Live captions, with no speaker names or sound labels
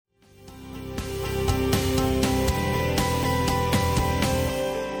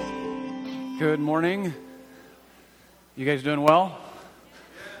Good morning. You guys doing well?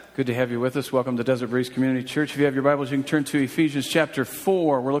 Good to have you with us. Welcome to Desert Breeze Community Church. If you have your Bibles, you can turn to Ephesians chapter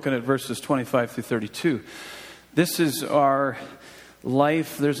 4. We're looking at verses 25 through 32. This is our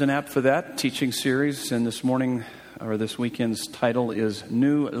life, there's an app for that, teaching series. And this morning, or this weekend's title is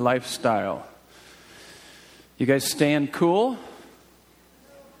New Lifestyle. You guys staying cool?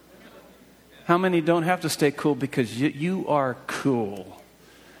 How many don't have to stay cool because you are cool?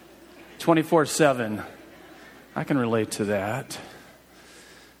 24/7. I can relate to that.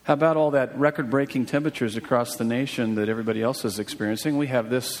 How about all that record-breaking temperatures across the nation that everybody else is experiencing? We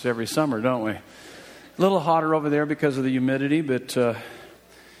have this every summer, don't we? A little hotter over there because of the humidity, but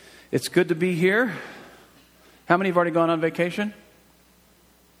it's good to be here. How many have already gone on vacation?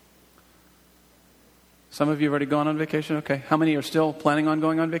 Some of you have already gone on vacation? Okay. How many are still planning on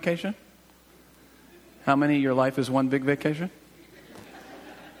going on vacation? How many your life is one big vacation?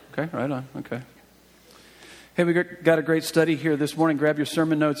 Okay, right on. Okay. Hey, we got a great study here this morning. Grab your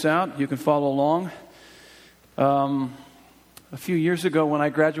sermon notes out. You can follow along. A few years ago when I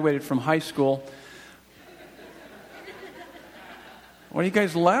graduated from high school, why do you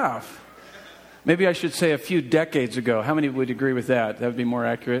guys laugh? Maybe I should say a few decades ago. How many would agree with that? That would be more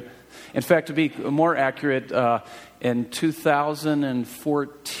accurate. In fact, to be more accurate, in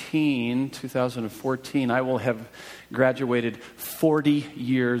 2014, I will have graduated 40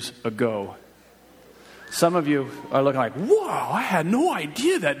 years ago. Some of you are looking like, whoa, I had no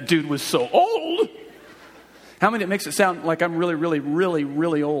idea that dude was so old. How many, it makes it sound like I'm really, really, really,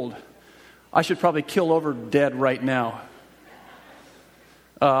 really old. I should probably kill over dead right now.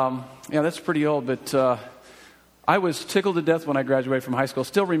 Yeah, that's pretty old, but I was tickled to death when I graduated from high school.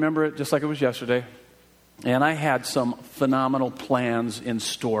 Still remember it just like it was yesterday. And I had some phenomenal plans in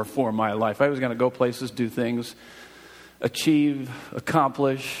store for my life. I was going to go places, do things, achieve,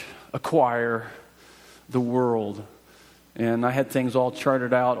 accomplish, acquire the world. And I had things all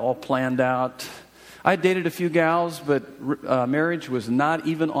charted out, all planned out. I dated a few gals, but marriage was not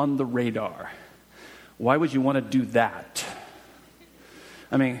even on the radar. Why would you want to do that?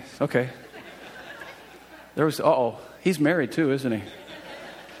 I mean, okay. There was, he's married too, isn't he?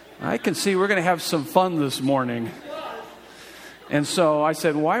 I can see we're going to have some fun this morning. And so I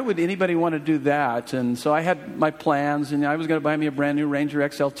said, why would anybody want to do that? And so I had my plans, and I was going to buy me a brand new Ranger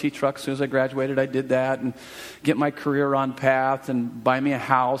XLT truck. As soon as I graduated, I did that and get my career on path and buy me a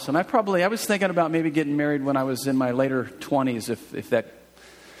house. And I was thinking about maybe getting married when I was in my later 20s, if that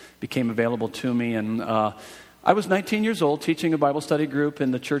became available to me. And I was 19 years old, teaching a Bible study group in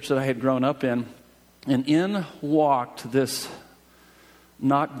the church that I had grown up in. And in walked this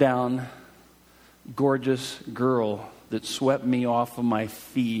knockdown, gorgeous girl that swept me off of my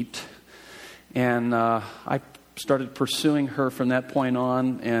feet. And I started pursuing her from that point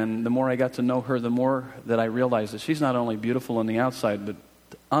on. And the more I got to know her, the more that I realized that she's not only beautiful on the outside, but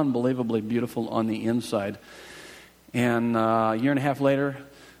unbelievably beautiful on the inside. And a year and a half later,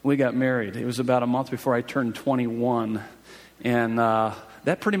 we got married. It was about a month before I turned 21. And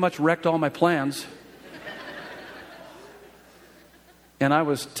that pretty much wrecked all my plans. And I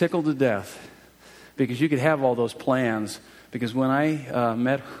was tickled to death because you could have all those plans. Because when I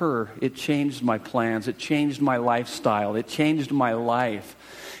met her, it changed my plans. It changed my lifestyle. It changed my life.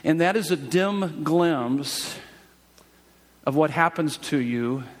 And that is a dim glimpse of what happens to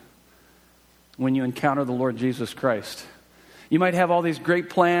you when you encounter the Lord Jesus Christ. You might have all these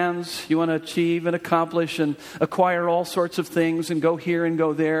great plans. You want to achieve and accomplish and acquire all sorts of things and go here and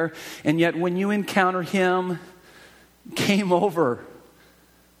go there. And yet when you encounter Him, game over.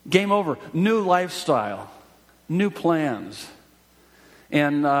 Game over. New lifestyle. New plans.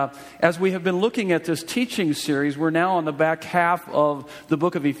 And as we have been looking at this teaching series, we're now on the back half of the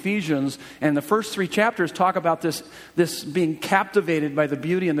book of Ephesians. And the first 3 chapters talk about this being captivated by the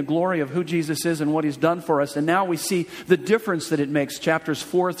beauty and the glory of who Jesus is and what He's done for us. And now we see the difference that it makes. Chapters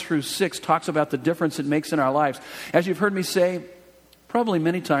 4 through 6 talks about the difference it makes in our lives. As you've heard me say, probably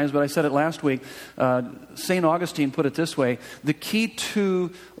many times, but I said it last week, St. Augustine put it this way: the key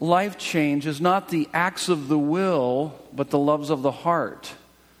to life change is not the acts of the will, but the loves of the heart.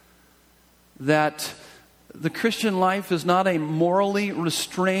 That the Christian life is not a morally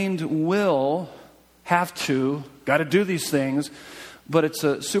restrained will, got to do these things, but it's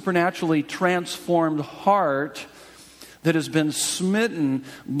a supernaturally transformed heart that has been smitten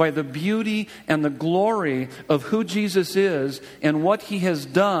by the beauty and the glory of who Jesus is and what He has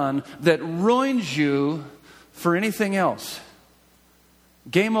done that ruins you for anything else.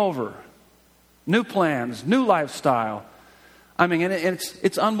 Game over. New plans, new lifestyle. I mean, and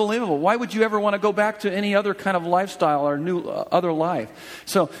it's unbelievable. Why would you ever want to go back to any other kind of lifestyle or new other life?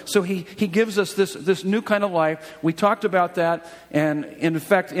 So he gives us this new kind of life. We talked about that, and in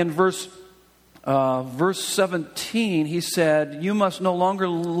fact, in verse 17, he said, "You must no longer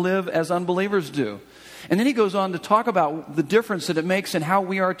live as unbelievers do." And then he goes on to talk about the difference that it makes in how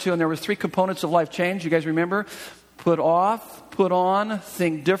we are to, and there were 3 components of life change. You guys remember? Put off, put on,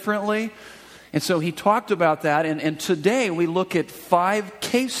 think differently. And so he talked about that, and today we look at 5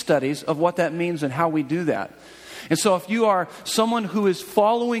 case studies of what that means and how we do that. And so if you are someone who is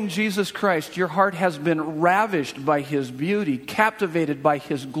following Jesus Christ, your heart has been ravished by His beauty, captivated by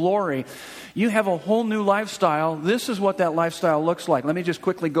His glory, you have a whole new lifestyle. This is what that lifestyle looks like. Let me just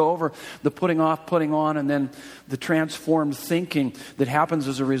quickly go over the putting off, putting on, and then the transformed thinking that happens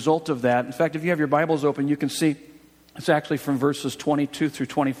as a result of that. In fact, if you have your Bibles open, you can see it's actually from verses 22 through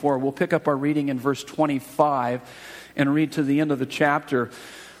 24. We'll pick up our reading in verse 25 and read to the end of the chapter.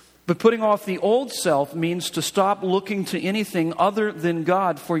 But putting off the old self means to stop looking to anything other than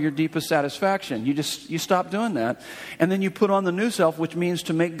God for your deepest satisfaction. You stop doing that. And then you put on the new self, which means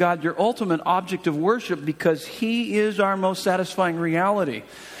to make God your ultimate object of worship because He is our most satisfying reality.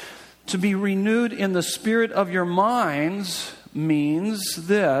 To be renewed in the spirit of your minds means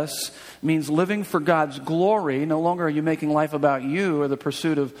living for God's glory. No longer are you making life about you or the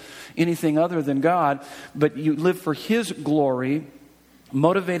pursuit of anything other than God, but you live for His glory,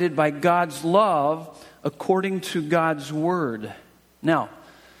 motivated by God's love according to God's word. Now,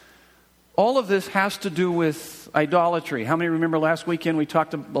 all of this has to do with idolatry. How many remember last weekend we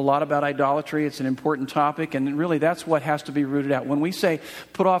talked a lot about idolatry? It's an important topic, and really that's what has to be rooted out. When we say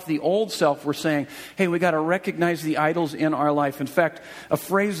put off the old self, we're saying, hey, we got to recognize the idols in our life. In fact, a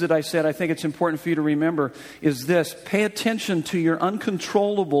phrase that I said I think it's important for you to remember is this: pay attention to your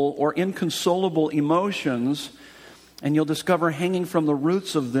uncontrollable or inconsolable emotions, and you'll discover hanging from the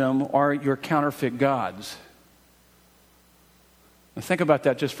roots of them are your counterfeit gods. Now think about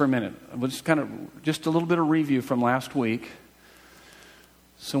that just for a minute. Just a little bit of review from last week.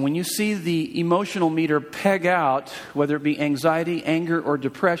 So when you see the emotional meter peg out, whether it be anxiety, anger, or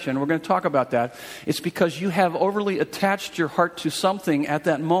depression, we're going to talk about that. It's because you have overly attached your heart to something at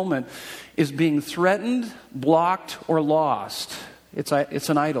that moment is being threatened, blocked, or lost. It's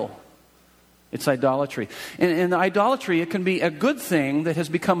an idol. It's idolatry. And idolatry, it can be a good thing that has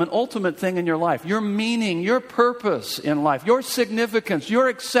become an ultimate thing in your life. Your meaning, your purpose in life, your significance, your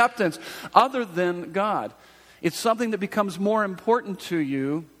acceptance other than God. It's something that becomes more important to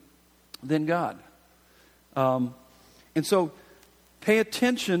you than God. And so pay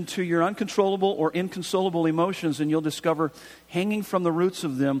attention to your uncontrollable or inconsolable emotions, and you'll discover hanging from the roots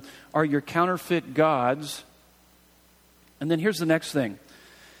of them are your counterfeit gods. And then here's the next thing.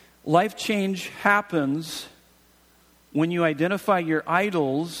 Life change happens when you identify your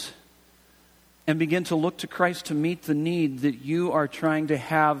idols and begin to look to Christ to meet the need that you are trying to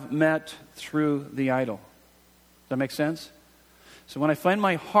have met through the idol. Does that make sense? So when I find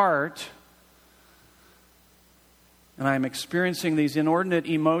my heart and I'm experiencing these inordinate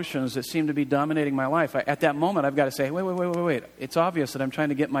emotions that seem to be dominating my life, at that moment I've got to say, wait. It's obvious that I'm trying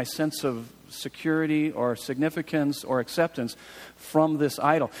to get my sense of security or significance or acceptance from this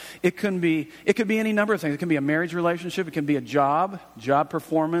idol. It could be any number of things. It can be a marriage relationship. It can be a job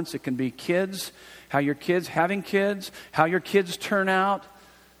performance. It can be kids, having kids, how your kids turn out.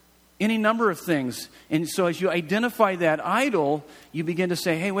 Any number of things. And so as you identify that idol, you begin to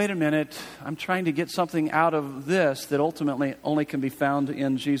say, hey, wait a minute, I'm trying to get something out of this that ultimately only can be found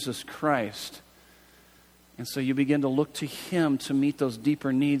in Jesus Christ. And so you begin to look to Him to meet those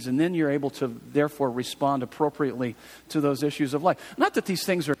deeper needs, and then you're able to therefore respond appropriately to those issues of life. Not that these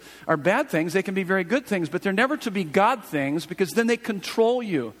things are bad things, they can be very good things, but they're never to be God things, because then they control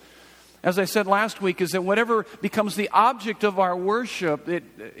you. As I said last week, is that whatever becomes the object of our worship,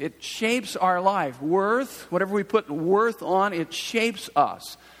 it shapes our life. Worth, whatever we put worth on, it shapes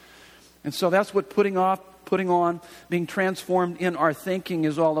us. And so that's what putting off, putting on, being transformed in our thinking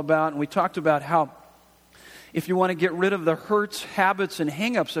is all about. And we talked about how if you want to get rid of the hurts, habits, and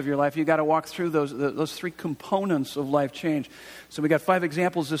hang-ups of your life, you've got to walk through those 3 components of life change. So we got 5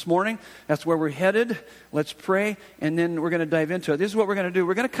 examples this morning. That's where we're headed. Let's pray, and then we're going to dive into it. This is what we're going to do.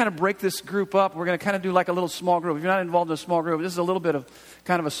 We're going to kind of break this group up. We're going to kind of do like a little small group. If you're not involved in a small group, this is a little bit of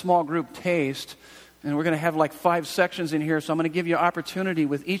kind of a small group taste. And we're going to have like 5 sections in here. So I'm going to give you an opportunity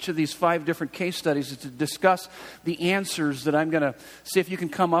with each of these 5 different case studies to discuss the answers that I'm going to see if you can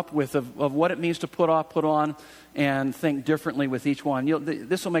come up with of what it means to put off, put on, and think differently with each one.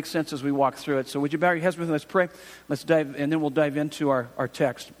 This will make sense as we walk through it. So would you bow your heads with me? Let's pray. Let's dive, and then we'll dive into our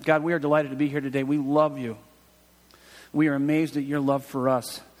text. God, we are delighted to be here today. We love you. We are amazed at your love for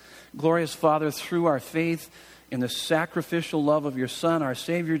us. Glorious Father, through our faith in the sacrificial love of your Son, our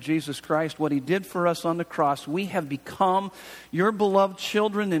Savior Jesus Christ, what he did for us on the cross, we have become your beloved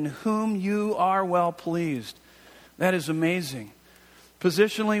children in whom you are well pleased. That is amazing.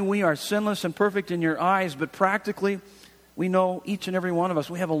 Positionally, we are sinless and perfect in your eyes, but practically, we know each and every one of us,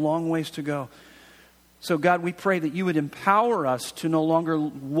 we have a long ways to go. So God, we pray that you would empower us to no longer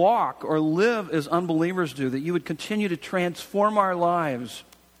walk or live as unbelievers do, that you would continue to transform our lives,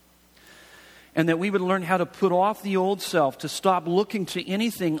 and that we would learn how to put off the old self, to stop looking to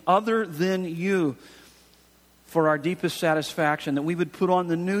anything other than you for our deepest satisfaction, that we would put on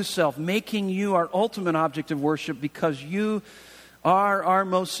the new self, making you our ultimate object of worship because you are our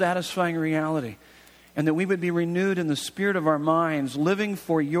most satisfying reality. And that we would be renewed in the spirit of our minds, living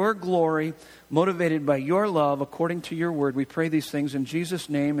for your glory, motivated by your love, according to your word. We pray these things in Jesus'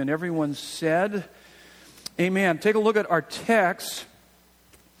 name. And everyone said, amen. Take a look at our text.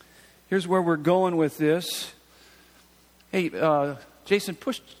 Here's where we're going with this. Hey, Jason,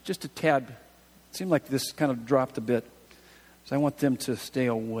 push just a tad. It seemed like this kind of dropped a bit. So I want them to stay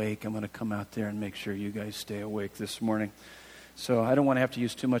awake. I'm going to come out there and make sure you guys stay awake this morning. So I don't want to have to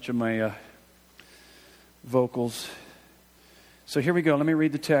use too much of my vocals. So here we go. Let me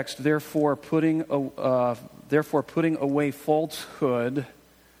read the text. Therefore, putting away falsehood.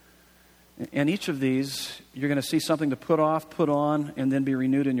 And each of these, you're going to see something to put off, put on, and then be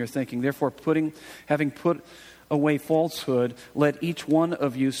renewed in your thinking. Therefore, having put away falsehood, let each one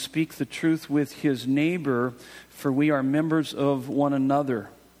of you speak the truth with his neighbor, for we are members of one another.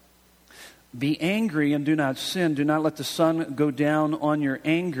 Be angry and do not sin. Do not let the sun go down on your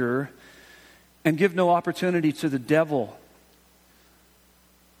anger, and give no opportunity to the devil.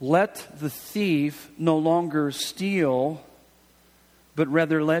 Let the thief no longer steal, but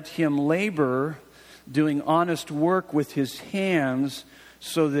rather let him labor, doing honest work with his hands,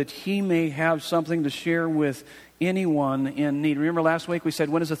 so that he may have something to share with anyone in need. Remember last week we said,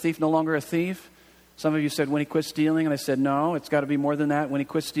 when is a thief no longer a thief? Some of you said, when he quits stealing. And I said, no, it's got to be more than that. When he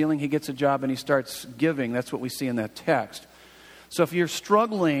quits stealing, he gets a job and he starts giving. That's what we see in that text. So if you're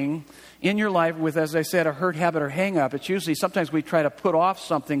struggling in your life with, as I said, a hurt, habit, or hang-up, it's usually sometimes we try to put off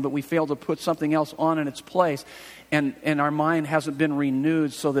something, but we fail to put something else on in its place. And our mind hasn't been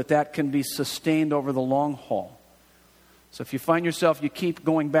renewed so that can be sustained over the long haul. So if you find yourself, you keep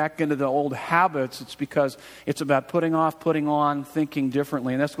going back into the old habits, it's because it's about putting off, putting on, thinking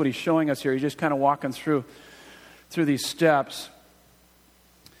differently. And that's what he's showing us here. He's just kind of walking through these steps.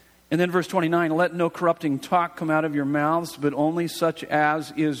 And then verse 29, let no corrupting talk come out of your mouths, but only such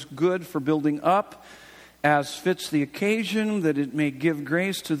as is good for building up, as fits the occasion, that it may give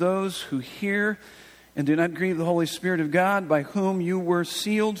grace to those who hear. And do not grieve the Holy Spirit of God, by whom you were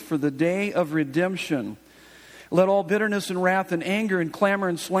sealed for the day of redemption. Let all bitterness and wrath and anger and clamor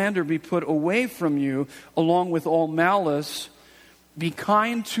and slander be put away from you, along with all malice. Be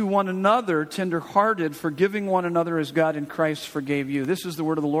kind to one another, tender-hearted, forgiving one another as God in Christ forgave you. This is the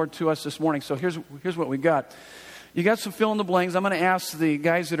word of the Lord to us this morning. So here's what we got. You got some fill in the blanks. I'm going to ask the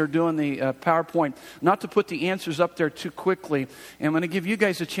guys that are doing the PowerPoint not to put the answers up there too quickly. And I'm going to give you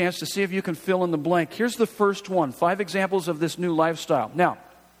guys a chance to see if you can fill in the blank. Here's the first one, 5 examples of this new lifestyle. Now,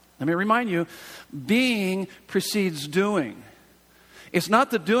 let me remind you, being precedes doing. It's not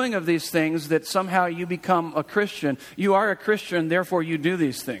the doing of these things that somehow you become a Christian. You are a Christian, therefore you do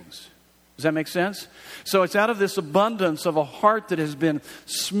these things. Does that make sense? So it's out of this abundance of a heart that has been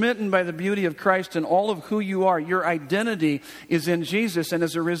smitten by the beauty of Christ and all of who you are. Your identity is in Jesus. And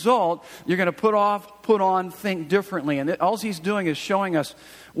as a result, you're going to put off, put on, think differently. And all he's doing is showing us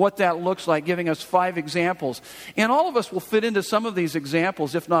what that looks like, giving us 5 examples. And all of us will fit into some of these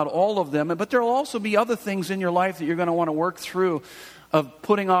examples, if not all of them. But there will also be other things in your life that you're going to want to work through of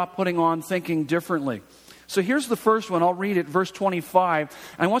putting off, putting on, thinking differently. So here's the first one. I'll read it, verse 25.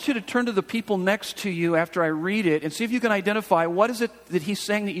 I want you to turn to the people next to you after I read it and see if you can identify what is it that he's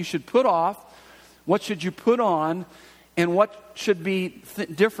saying that you should put off, what should you put on, and what should be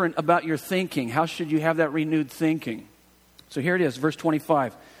different about your thinking. How should you have that renewed thinking? So here it is, verse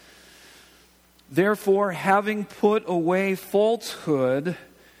 25. Therefore, having put away falsehood,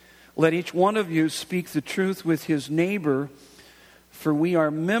 let each one of you speak the truth with his neighbor, for we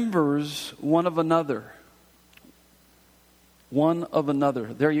are members one of another. One of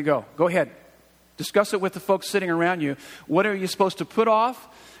another. There you go. Go ahead. Discuss it with the folks sitting around you. What are you supposed to put off?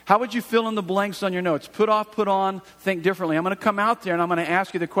 How would you fill in the blanks on your notes? Put off, put on, think differently. I'm going to come out there and I'm going to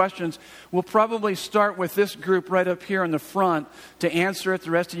ask you the questions. We'll probably start with this group right up here in the front to answer it.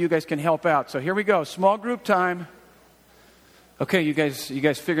 The rest of you guys can help out. So here we go. Small group time. Okay, you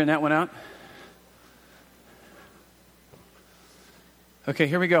guys figuring that one out? Okay,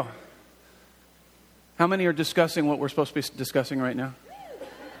 here we go. How many are discussing what we're supposed to be discussing right now?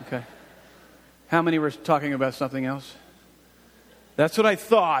 Okay. How many were talking about something else? That's what I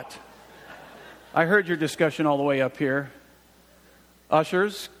thought. I heard your discussion all the way up here.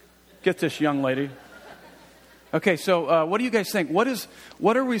 Ushers, get this young lady. Okay, so what do you guys think? What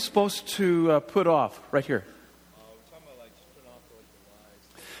are we supposed to put off right here? We're talking about just put off the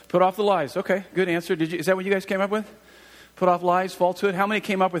lies. Put off the lies. Okay, good answer. Is that what you guys came up with? Put off lies, falsehood. How many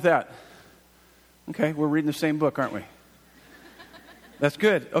came up with that? Okay, we're reading the same book, aren't we? That's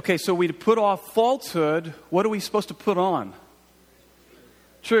good. Okay, so we put off falsehood. What are we supposed to put on?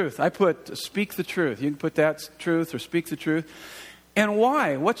 Truth. I put speak the truth. You can put that truth or speak the truth. And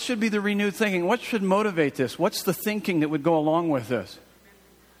why? What should be the renewed thinking? What should motivate this? What's the thinking that would go along with this?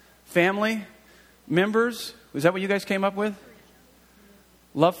 Family? Members? Is that what you guys came up with?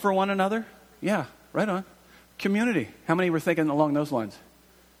 Love for one another? Yeah, right on. Community. How many were thinking along those lines?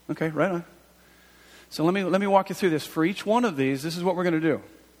 Okay, right on. So let me walk you through this. For each one of these, this is what we're going to do.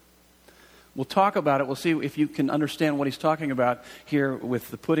 We'll talk about it. We'll see if you can understand what he's talking about here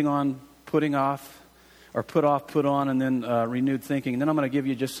with the putting on, putting off, or put off, put on, and then renewed thinking. And then I'm going to give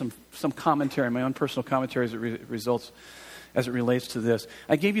you just some commentary, my own personal commentary as it relates to this.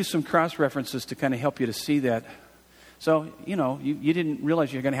 I gave you some cross-references to kind of help you to see that. So, you didn't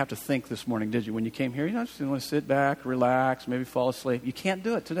realize you're going to have to think this morning, did you? When you came here, you just want to sit back, relax, maybe fall asleep. You can't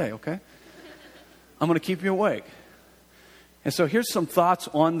do it today, okay? I'm going to keep you awake. And so here's some thoughts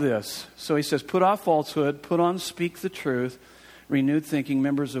on this. So he says, put off falsehood, put on speak the truth, renewed thinking,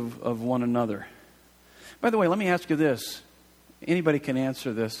 members of one another. By the way, let me ask you this. Anybody can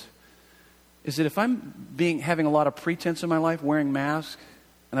answer this. Is it if I'm having a lot of pretense in my life, wearing masks,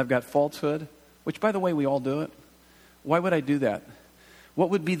 and I've got falsehood, which, by the way, we all do it, why would I do that? What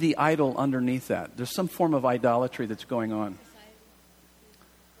would be the idol underneath that? There's some form of idolatry that's going on.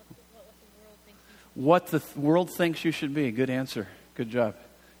 What the world thinks you should be. Good answer. Good job.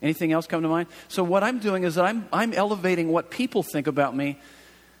 Anything else come to mind? So what I'm doing is I'm elevating what people think about me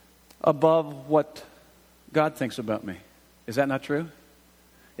above what God thinks about me. Is that not true?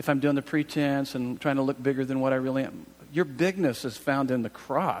 If I'm doing the pretense and trying to look bigger than what I really am, your bigness is found in the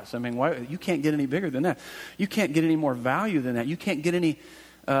cross. I mean, you can't get any bigger than that. You can't get any more value than that. You can't get any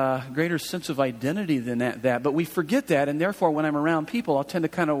greater sense of identity than that. But we forget that, and therefore when I'm around people, I'll tend to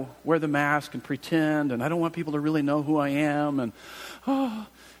kind of wear the mask and pretend, and I don't want people to really know who I am. And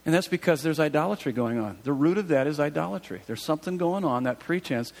that's because there's idolatry going on. The root of that is idolatry. There's something going on, that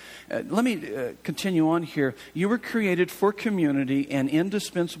pretense. Let me continue on here. You were created for community, an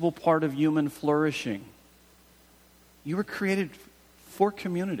indispensable part of human flourishing. You were created for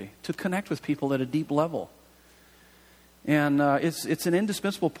community, to connect with people at a deep level. And it's an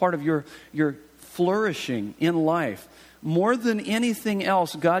indispensable part of your flourishing in life. More than anything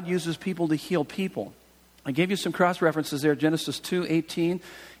else, God uses people to heal people. I gave you some cross-references there. Genesis 2:18,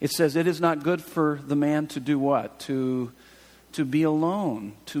 it says, it is not good for the man to do what? To be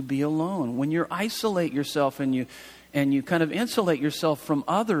alone. To be alone. When you isolate yourself and you kind of insulate yourself from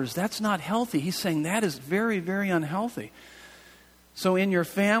others, that's not healthy. He's saying that is very, very unhealthy. So in your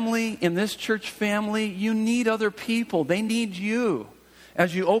family, in this church family, you need other people. They need you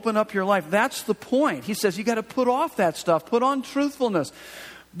as you open up your life. That's the point. He says you got to put off that stuff. Put on truthfulness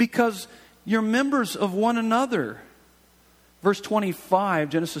because you're members of one another. Verse 25,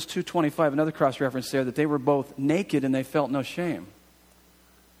 Genesis 2:25, another cross-reference there, that they were both naked and they felt no shame.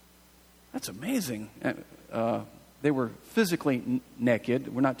 That's amazing. They were physically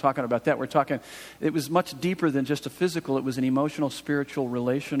naked. We're not talking about that. We're talking, it was much deeper than just a physical. It was an emotional, spiritual,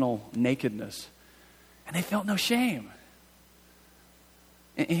 relational nakedness. And they felt no shame.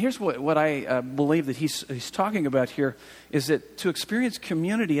 And here's what I believe that he's talking about here, is that to experience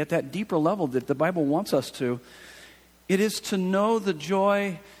community at that deeper level that the Bible wants us to, it is to know the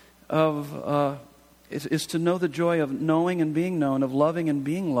joy of is to know the joy of knowing and being known, of loving and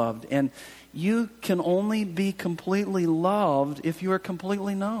being loved. And you can only be completely loved if you are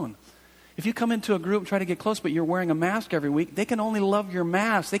completely known. If you come into a group and try to get close, but you're wearing a mask every week, they can only love your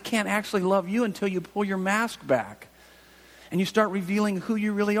mask. They can't actually love you until you pull your mask back. And you start revealing who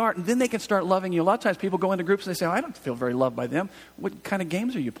you really are. And then they can start loving you. A lot of times people go into groups and they say, I don't feel very loved by them. What kind of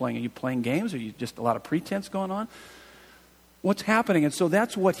games are you playing? Are you playing games? Are you just a lot of pretense going on? What's happening? And so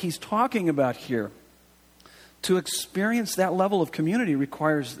that's what he's talking about here. To experience that level of community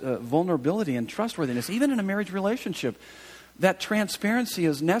requires vulnerability and trustworthiness. Even in a marriage relationship, that transparency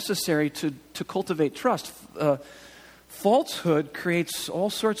is necessary to cultivate trust. falsehood creates all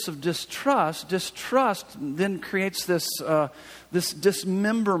sorts of distrust. Distrust then creates this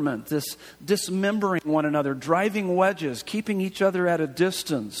dismemberment, this dismembering one another, driving wedges, keeping each other at a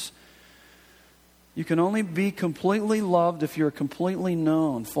distance. You can only be completely loved if you're completely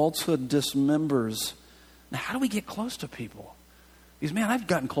known. Falsehood dismembers. Now, how do we get close to people? Because, man, I've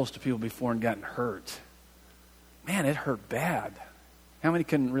gotten close to people before and gotten hurt. Man, it hurt bad. How many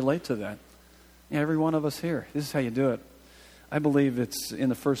can relate to that? Yeah, every one of us here. This is how you do it. I believe it's in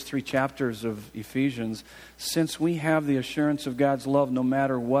the first 3 chapters of Ephesians. Since we have the assurance of God's love, no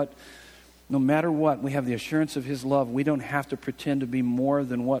matter what, we have the assurance of His love. We don't have to pretend to be more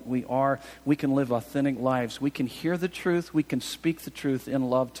than what we are. We can live authentic lives. We can hear the truth. We can speak the truth in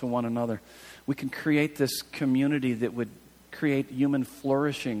love to one another. We can create this community that would create human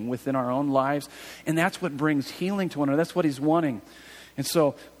flourishing within our own lives. And that's what brings healing to one another. That's what He's wanting. And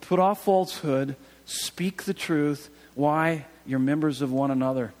so, put off falsehood. Speak the truth. Why? You're members of one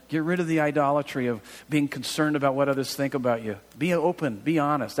another. Get rid of the idolatry of being concerned about what others think about you. Be open. Be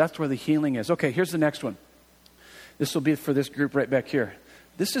honest. That's where the healing is. Okay, here's the next one. This will be for this group right back here.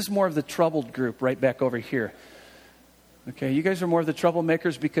 This is more of the troubled group right back over here. Okay, you guys are more of the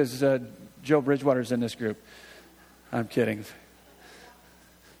troublemakers because Joe Bridgewater's in this group. I'm kidding.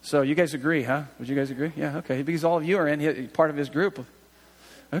 So you guys agree, huh? Would you guys agree? Yeah, okay. Because all of you are part of his group.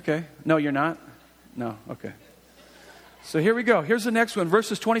 Okay. No, you're not? No, okay. So here we go. Here's the next one,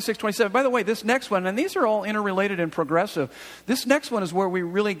 verses 26, 27. By the way, this next one, and these are all interrelated and progressive. This next one is where we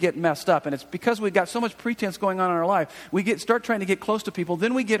really get messed up. And it's because we've got so much pretense going on in our life. We start trying to get close to people.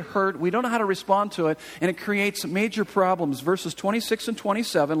 Then we get hurt. We don't know how to respond to it. And it creates major problems. Verses 26 and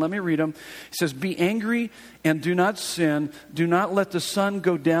 27, let me read them. It says, be angry and do not sin. Do not let the sun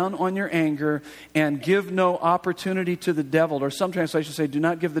go down on your anger, and give no opportunity to the devil. Or some translations say, do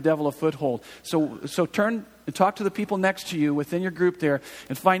not give the devil a foothold. So turn and talk to the people next to you within your group there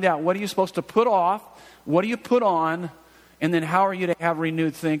and find out, what are you supposed to put off? What do you put on? And then how are you to have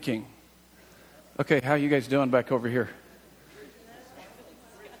renewed thinking? Okay, how are you guys doing back over here?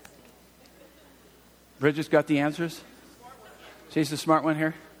 Bridget's got the answers? She's the smart one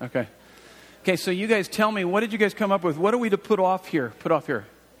here? Okay. Okay, so you guys tell me, what did you guys come up with? What are we to put off here? Put off here.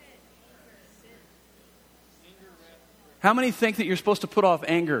 How many think that you're supposed to put off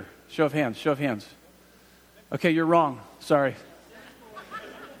anger? Show of hands. Show of hands. Okay, you're wrong. Sorry.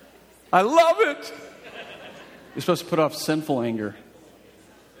 I love it. You're supposed to put off sinful anger.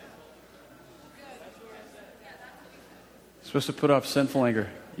 You're supposed to put off sinful anger.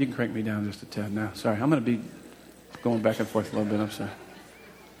 You can crank me down just a tad now. Sorry, I'm going to be going back and forth a little bit. I'm sorry.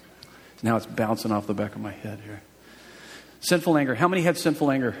 Now it's bouncing off the back of my head here. Sinful anger. How many had sinful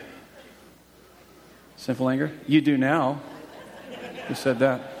anger? Sinful anger? You do now. Who said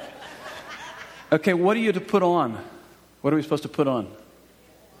that? Okay, what are you to put on? What are we supposed to put on?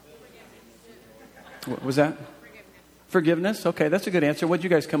 What was that? Forgiveness. Okay, that's a good answer. What did you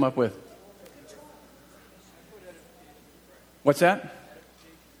guys come up with? What's that?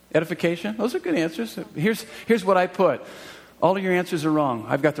 Edification. Those are good answers. Here's what I put. All of your answers are wrong.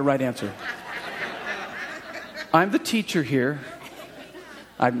 I've got the right answer. I'm the teacher here.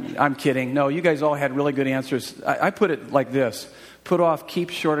 I'm kidding. No, you guys all had really good answers. I put it like this. Put off, keep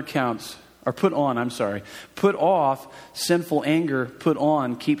short accounts. Or put on, I'm sorry. Put off sinful anger. Put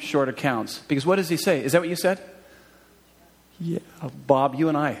on, keep short accounts. Because what does he say? Is that what you said? Yeah. Bob, you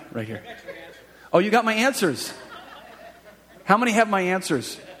and I right here. Oh, you got my answers. How many have my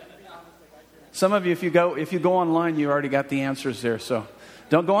answers? Some of you, if you go online, you already got the answers there. So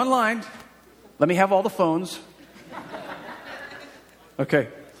don't go online. Let me have all the phones. Okay.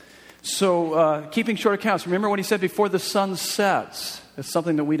 So keeping short accounts. Remember what he said before the sun sets. It's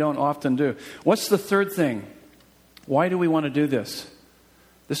something that we don't often do. What's the third thing? Why do we want to do this?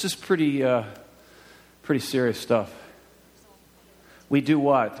 This is pretty serious stuff. We do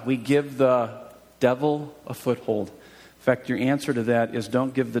what? We give the devil a foothold. In fact, your answer to that is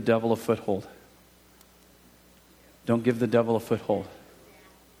don't give the devil a foothold. Don't give the devil a foothold.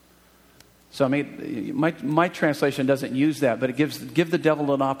 So I mean, my translation doesn't use that, but it give the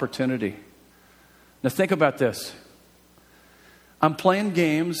devil an opportunity. Now think about this. I'm playing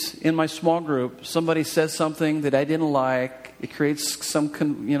games in my small group. Somebody says something that I didn't like. It creates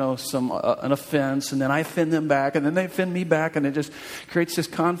an offense, and then I offend them back, and then they offend me back, and it just creates this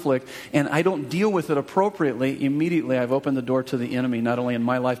conflict. And I don't deal with it appropriately. Immediately, I've opened the door to the enemy, not only in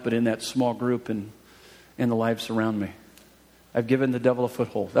my life, but in that small group and in the lives around me. I've given the devil a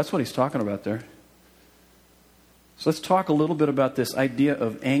foothold. That's what he's talking about there. So let's talk a little bit about this idea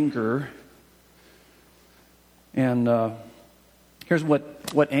of anger. And here's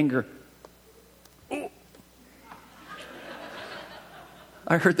what anger...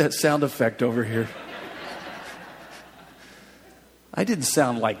 I heard that sound effect over here. I didn't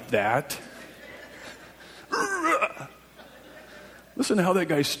sound like that. Listen to how that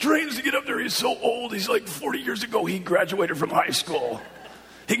guy strains to get up there. He's so old. He's like 40 years ago, he graduated from high school.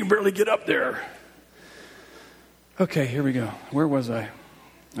 He can barely get up there. Okay, here we go. Where was I?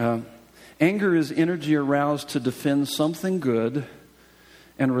 Anger is energy aroused to defend something good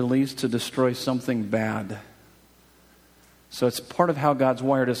and released to destroy something bad. So it's part of how God's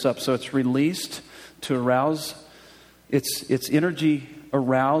wired us up. So it's released to arouse. It's energy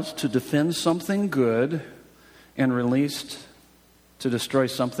aroused to defend something good and released to destroy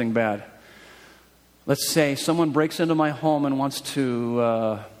something bad. Let's say someone breaks into my home and wants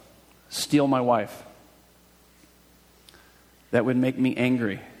to steal my wife. That would make me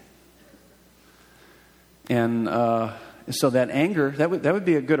angry. And so that anger, that would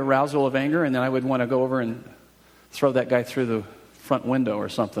be a good arousal of anger, and then I would want to go over and throw that guy through the front window or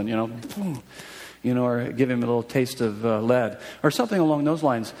something, or give him a little taste of lead or something along those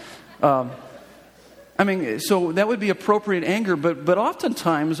lines. So that would be appropriate anger, but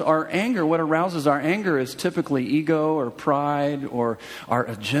oftentimes our anger, what arouses our anger is typically ego or pride, or our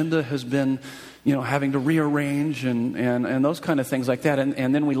agenda has been, having to rearrange and those kind of things like that.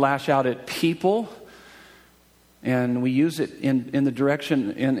 And then we lash out at people, and we use it in the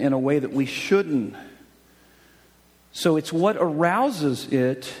direction, in a way that we shouldn't. So it's what arouses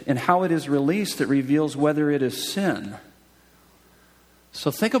it and how it is released that reveals whether it is sin.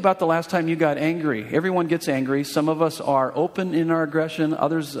 So think about the last time you got angry. Everyone gets angry. Some of us are open in our aggression.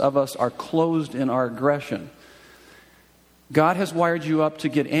 Others of us are closed in our aggression. God has wired you up to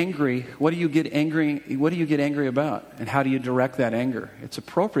get angry. What do you get angry about? And how do you direct that anger? It's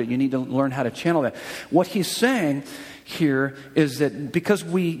appropriate. You need to learn how to channel that. What he's saying here is that because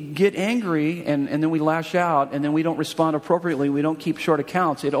we get angry and then we lash out and then we don't respond appropriately, we don't keep short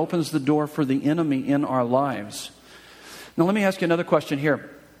accounts, it opens the door for the enemy in our lives. Now let me ask you another question here.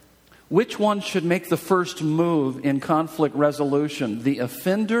 Which one should make the first move in conflict resolution? The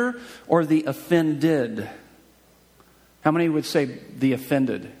offender or the offended? How many would say the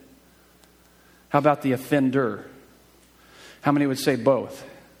offended? How about the offender? How many would say both?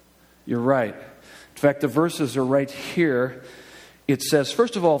 You're right. In fact, the verses are right here. It says,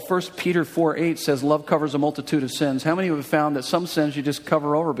 first of all, 1 Peter 4:8 says, love covers a multitude of sins. How many have found that some sins you just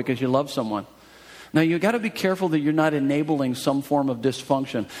cover over because you love someone? Now, you've got to be careful that you're not enabling some form of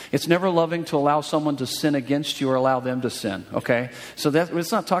dysfunction. It's never loving to allow someone to sin against you or allow them to sin, okay? So let's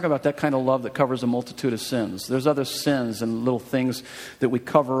not talk about that kind of love that covers a multitude of sins. There's other sins and little things that we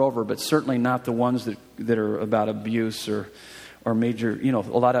cover over, but certainly not the ones that are about abuse or major, a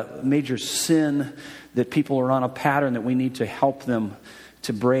lot of major sin that people are on a pattern that we need to help them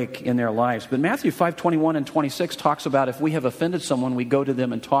to break in their lives. But Matthew 5:21 and 26 talks about if we have offended someone, we go to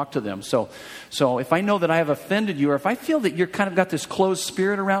them and talk to them. So if I know that I have offended you, or if I feel that you're kind of got this closed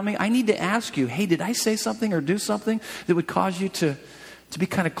spirit around me, I need to ask you, hey, did I say something or do something that would cause you to be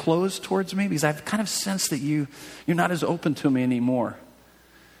kind of closed towards me? Because I've kind of sensed that you're not as open to me anymore.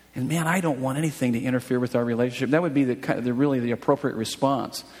 And man, I don't want anything to interfere with our relationship. That would be really the appropriate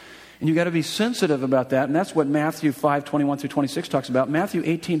response. And you've got to be sensitive about that. And that's what Matthew 5:21 through 26 talks about. Matthew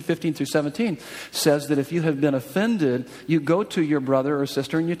 18:15 through 17 says that if you have been offended, you go to your brother or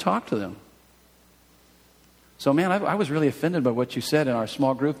sister and you talk to them. So man, I was really offended by what you said in our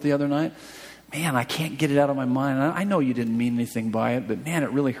small group the other night. Man, I can't get it out of my mind. I know you didn't mean anything by it, but man, it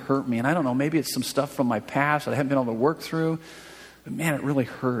really hurt me. And I don't know, maybe it's some stuff from my past that I haven't been able to work through. But man, it really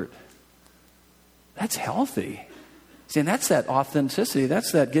hurt. That's healthy. See, and that's that authenticity.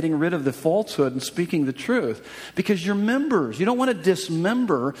 That's that getting rid of the falsehood and speaking the truth. Because you're members. You don't want to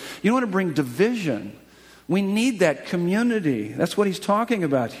dismember. You don't want to bring division. We need that community. That's what he's talking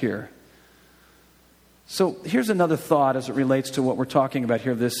about here. So here's another thought as it relates to what we're talking about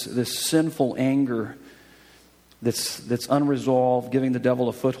here, this sinful anger that's unresolved, giving the devil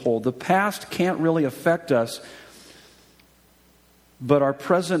a foothold. The past can't really affect us, but our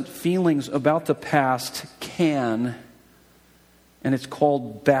present feelings about the past can, and it's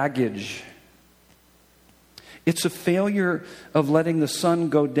called baggage. It's a failure of letting the sun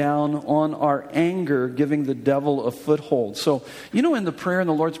go down on our anger, giving the devil a foothold. So, in the prayer, in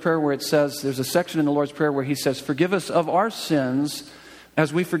the Lord's Prayer, where it says, there's a section in the Lord's Prayer where he says, forgive us of our sins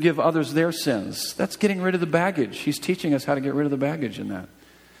as we forgive others their sins. That's getting rid of the baggage. He's teaching us how to get rid of the baggage in that.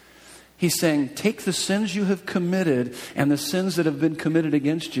 He's saying, take the sins you have committed and the sins that have been committed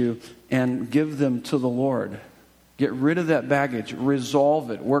against you and give them to the Lord. Get rid of that baggage,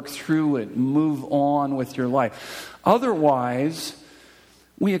 resolve it, work through it, move on with your life. Otherwise,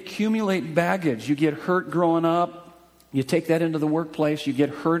 we accumulate baggage. You get hurt growing up, You take that into the workplace, you get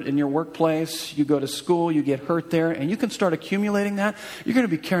hurt in your workplace, you go to school, you get hurt there, and you can start accumulating that. You're going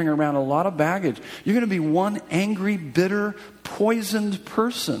to be carrying around a lot of baggage. You're going to be one angry, bitter, poisoned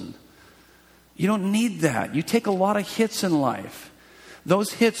person. You don't need that. You take a lot of hits in life.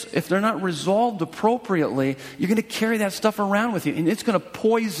 Those hits, if they're not resolved appropriately, you're going to carry that stuff around with you, and it's going to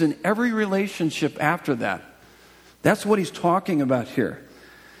poison every relationship after that. That's what he's talking about here.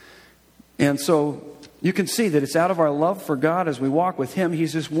 And so you can see that it's out of our love for God as we walk with Him.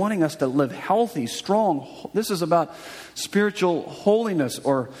 He's just wanting us to live healthy, strong. This is about spiritual holiness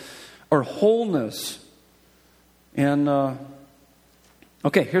or wholeness. And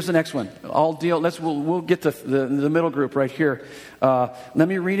okay, here's the next one. We'll get to the middle group right here. Let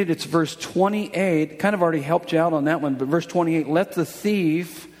me read it. It's verse 28. Kind of already helped you out on that one, but verse 28. Let the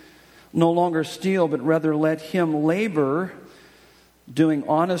thief no longer steal, but rather let him labor, doing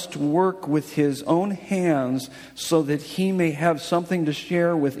honest work with his own hands, so that he may have something to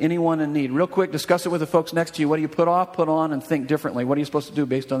share with anyone in need. Real quick, discuss it with the folks next to you. What do you put off, put on, and think differently? What are you supposed to do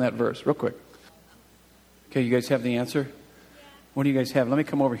based on that verse? Real quick. Okay, you guys have the answer? What do you guys have? Let me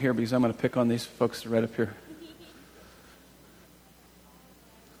come over here because I'm going to pick on these folks right up here.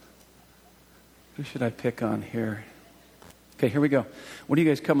 Who should I pick on here? Okay, here we go. What are you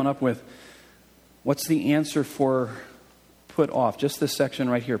guys coming up with? What's the answer for put off? Just this section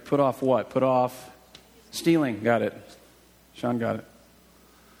right here. Put off what? Put off stealing. Got it. Sean got it.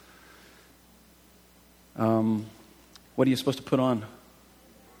 What are you supposed to put on?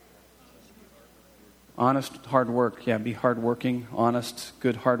 Honest, hard work. Yeah, be hardworking, honest,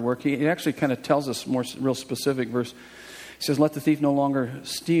 good hard work. It actually kind of tells us more real specific verse. It says, let the thief no longer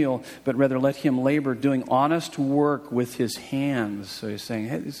steal, but rather let him labor, doing honest work with his hands. So he's saying,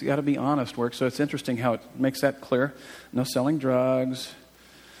 hey, it's got to be honest work. So it's interesting how it makes that clear. No selling drugs,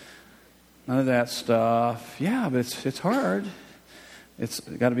 none of that stuff. Yeah, but it's hard. It's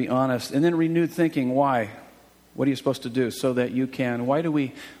got to be honest. And then renewed thinking. Why? What are you supposed to do so that you can? Why do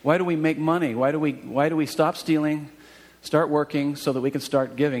we make money? Why do we stop stealing, start working so that we can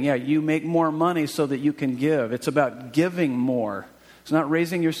start giving? Yeah, you make more money so that you can give. It's about giving more. It's not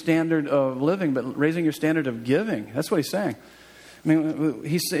raising your standard of living, but raising your standard of giving. That's what he's saying. I mean,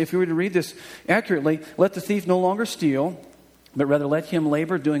 if you were to read this accurately, let the thief no longer steal, but rather let him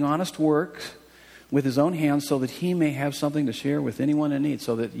labor, doing honest work with his own hands, so that he may have something to share with anyone in need.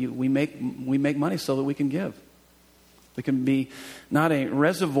 So that we make money so that we can give. We can be not a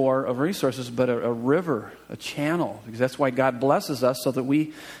reservoir of resources, but a river, a channel. Because that's why God blesses us, so that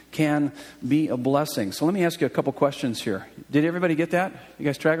we can be a blessing. So let me ask you a couple questions here. Did everybody get that? You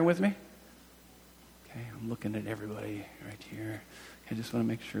guys tracking with me? Okay, I'm looking at everybody right here. I just want to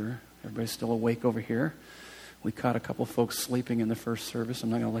make sure everybody's still awake over here. We caught a couple folks sleeping in the first service. I'm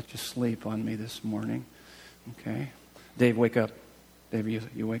not going to let you sleep on me this morning. Okay. Dave, wake up. Dave,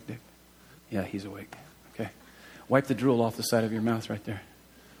 you awake, Dave? Yeah, he's awake. Okay. Wipe the drool off the side of your mouth right there.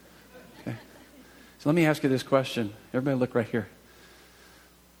 Okay. So let me ask you this question. Everybody look right here.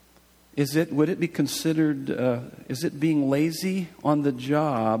 Is it being lazy on the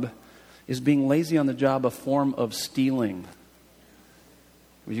job, is being lazy on the job a form of stealing?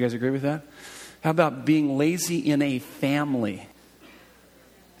 Would you guys agree with that? How about being lazy in a family?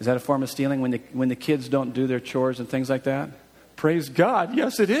 Is that a form of stealing when the kids don't do their chores and things like that? Praise God.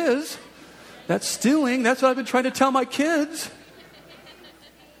 Yes, it is. That's stealing. That's what I've been trying to tell my kids.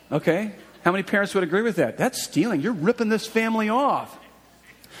 Okay. How many parents would agree with that? That's stealing. You're ripping this family off.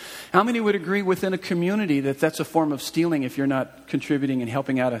 How many would agree within a community that that's a form of stealing if you're not contributing and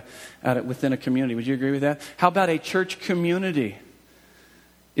helping out within a community? Would you agree with that? How about a church community?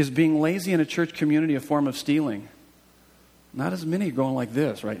 Is being lazy in a church community a form of stealing? Not as many are going like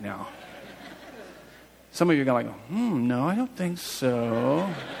this right now. Some of you are going like, no, I don't think so.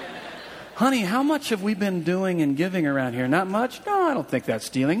 Honey, how much have we been doing and giving around here? Not much? No, I don't think that's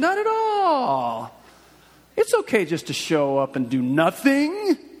stealing. Not at all. It's okay just to show up and do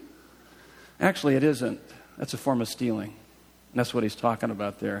nothing. Actually, it isn't. That's a form of stealing. And that's what he's talking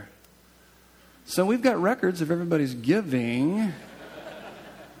about there. So we've got records of everybody's giving.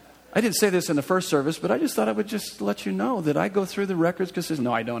 I didn't say this in the first service, but I just thought I would just let you know that I go through the records because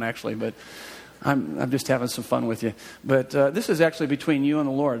no, I don't actually, but I'm just having some fun with you. But this is actually between you and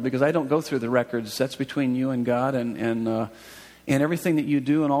the Lord, because I don't go through the records. That's between you and God and everything that you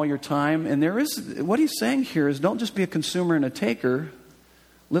do and all your time. And what he's saying here is don't just be a consumer and a taker.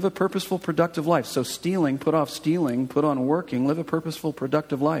 Live a purposeful, productive life. So stealing, put off stealing, put on working. Live a purposeful,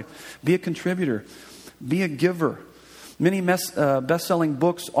 productive life. Be a contributor. Be a giver. Many best-selling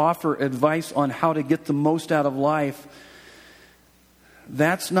books offer advice on how to get the most out of life.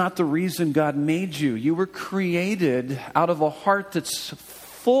 That's not the reason God made you. You were created out of a heart that's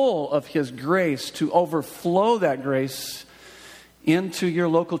full of His grace to overflow that grace into your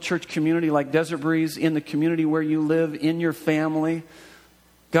local church community like Desert Breeze, in the community where you live, in your family.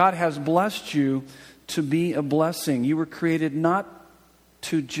 God has blessed you to be a blessing. You were created not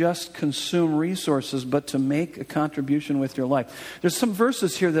to just consume resources, but to make a contribution with your life. There's some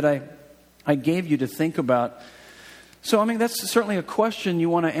verses here that I gave you to think about. So, I mean, that's certainly a question you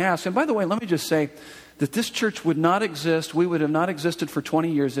want to ask. And by the way, let me just say that this church would not exist, we would have not existed for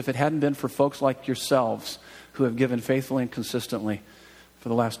 20 years if it hadn't been for folks like yourselves who have given faithfully and consistently for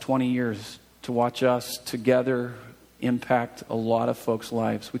the last 20 years to watch us together impact a lot of folks'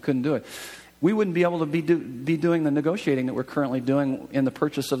 lives. We couldn't do it. We wouldn't be able to be doing the negotiating that we're currently doing in the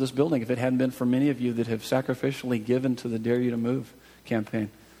purchase of this building if it hadn't been for many of you that have sacrificially given to the Dare You to Move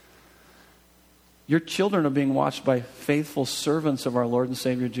campaign. Your children are being watched by faithful servants of our Lord and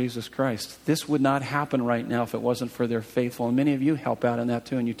Savior Jesus Christ. This would not happen right now if it wasn't for their faithful. And many of you help out in that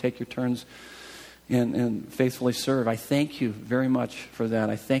too, and you take your turns and faithfully serve. I thank you very much for that.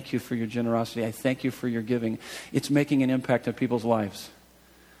 I thank you for your generosity. I thank you for your giving. It's making an impact on people's lives.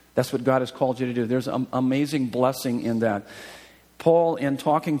 That's what God has called you to do. There's an amazing blessing in that. Paul, in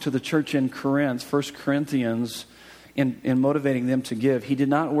talking to the church in Corinth, 1 Corinthians, in motivating them to give, he did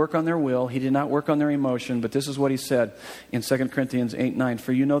not work on their will, he did not work on their emotion, but this is what he said in 2 Corinthians 8:9.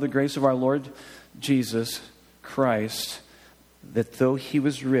 For you know the grace of our Lord Jesus Christ, that though he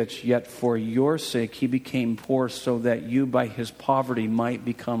was rich, yet for your sake he became poor, so that you by his poverty might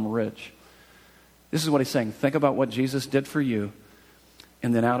become rich. This is what he's saying. Think about what Jesus did for you,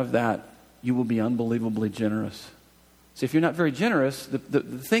 and then out of that, you will be unbelievably generous. See, if you're not very generous, the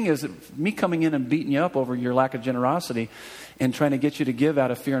thing is that me coming in and beating you up over your lack of generosity and trying to get you to give out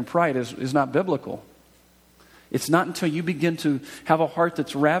of fear and pride is not biblical. It's not until you begin to have a heart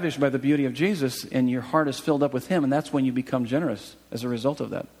that's ravished by the beauty of Jesus and your heart is filled up with Him, and that's when you become generous as a result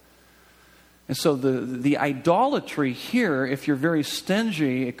of that. And so the idolatry here, if you're very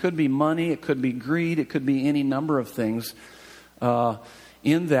stingy, it could be money, it could be greed, it could be any number of things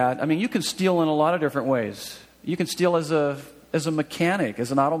in that. I mean, you can steal in a lot of different ways. You can steal as a mechanic,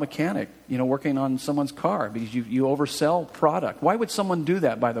 as an auto mechanic, working on someone's car because you oversell product. Why would someone do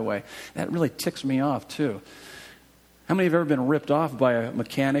that, by the way? That really ticks me off, too. How many have ever been ripped off by a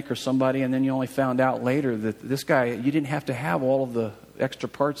mechanic or somebody, and then you only found out later that this guy, you didn't have to have all of the extra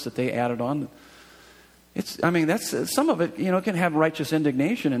parts that they added on? That's some of it, can have righteous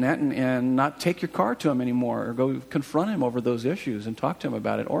indignation in that and not take your car to him anymore or go confront him over those issues and talk to him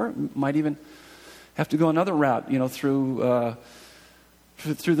about it. Or it might even have to go another route, through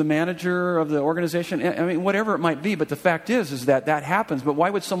the manager of the organization. I mean, whatever it might be. But the fact is that happens. But why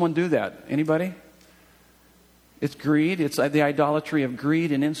would someone do that? Anybody? It's greed. It's the idolatry of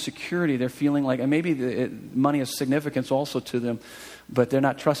greed and insecurity. They're feeling like, and maybe money has significance also to them, but they're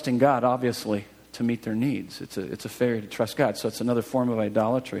not trusting God, obviously, to meet their needs. It's a failure to trust God. So it's another form of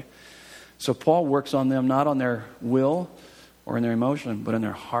idolatry. So Paul works on them not on their will or in their emotion, but in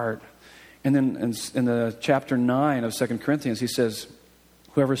their heart. And then in the chapter 9 of 2 Corinthians, he says,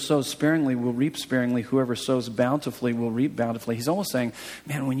 whoever sows sparingly will reap sparingly. Whoever sows bountifully will reap bountifully. He's almost saying,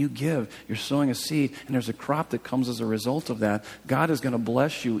 man, when you give, you're sowing a seed, and there's a crop that comes as a result of that. God is going to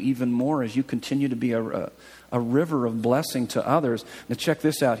bless you even more as you continue to be a river of blessing to others. Now check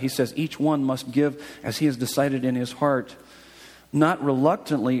this out. He says, each one must give as he has decided in his heart, not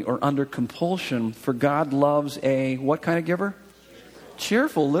reluctantly or under compulsion, for God loves a what kind of giver?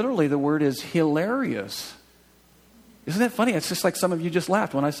 Cheerful. Literally, the word is hilarious. Isn't that funny? It's just like some of you just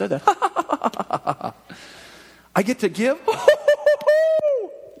laughed when I said that. I get to give?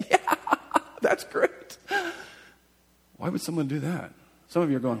 Yeah, that's great. Why would someone do that? Some of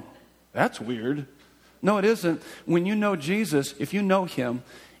you are going, that's weird. No, it isn't. When you know Jesus, if you know Him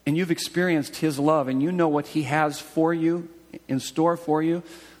and you've experienced His love and you know what He has for you, in store for you,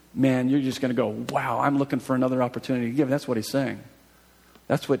 man, you're just going to go, wow, I'm looking for another opportunity to give. That's what He's saying.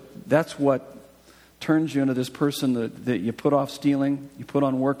 That's what turns you into this person that you put off stealing, you put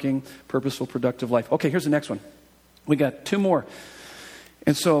on working, purposeful, productive life. Okay, here's the next one. We got two more.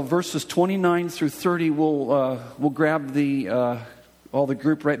 And so verses 29 through 30, we'll grab all the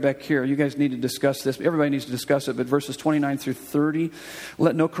group right back here. You guys need to discuss this. Everybody needs to discuss it. But verses 29 through 30,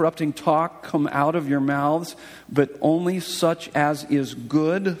 let no corrupting talk come out of your mouths, but only such as is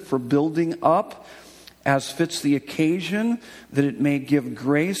good for building up, as fits the occasion, that it may give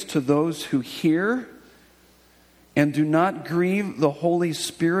grace to those who hear. And do not grieve the Holy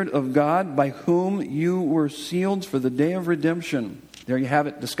Spirit of God, by whom you were sealed for the day of redemption. There you have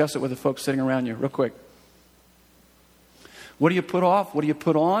it. Discuss it with the folks sitting around you real quick. What do you put off? What do you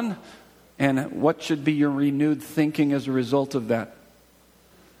put on? And what should be your renewed thinking as a result of that?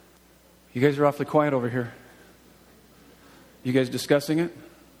 You guys are awfully quiet over here. You guys discussing it?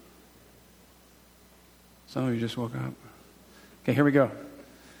 Some of you just woke up. Okay, here we go.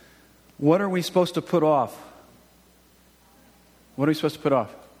 What are we supposed to put off? What are we supposed to put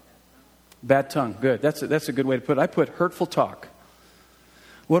off? Bad tongue. Good. That's a good way to put it. I put hurtful talk.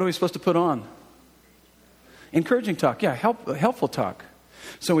 What are we supposed to put on? Encouraging talk. Yeah, helpful talk.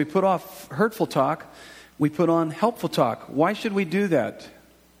 So we put off hurtful talk. We put on helpful talk. Why should we do that?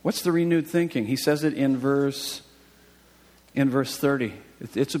 What's the renewed thinking? He says it in verse 30.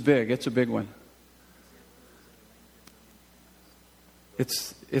 It's a big one.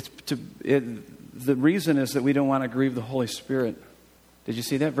 The reason is that we don't want to grieve the Holy Spirit. Did you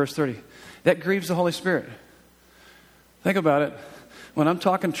see that? Verse 30. That grieves the Holy Spirit. Think about it. When I'm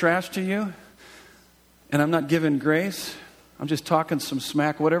talking trash to you and I'm not giving grace, I'm just talking some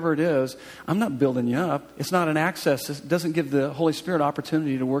smack, whatever it is, I'm not building you up. It's not an access. It doesn't give the Holy Spirit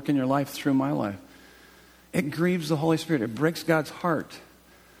opportunity to work in your life through my life. It grieves the Holy Spirit. It breaks God's heart.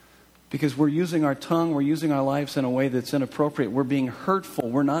 Because we're using our tongue, we're using our lives in a way that's inappropriate. We're being hurtful.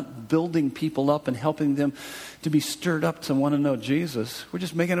 We're not building people up and helping them to be stirred up to want to know Jesus. We're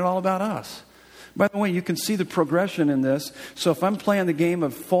just making it all about us. By the way, you can see the progression in this. So if I'm playing the game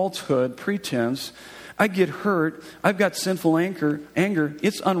of falsehood, pretense, I get hurt, I've got sinful anger,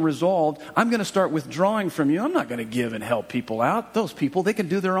 it's unresolved, I'm going to start withdrawing from you. I'm not going to give and help people out. Those people, they can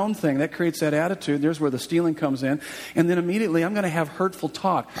do their own thing. That creates that attitude. There's where the stealing comes in. And then immediately I'm going to have hurtful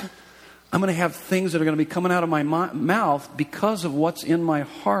talk. I'm going to have things that are going to be coming out of my mouth because of what's in my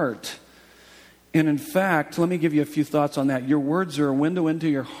heart. And in fact, let me give you a few thoughts on that. Your words are a window into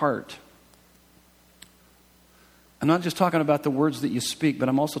your heart. I'm not just talking about the words that you speak, but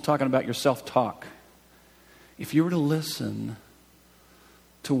I'm also talking about your self-talk. If you were to listen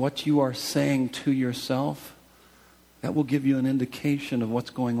to what you are saying to yourself, that will give you an indication of what's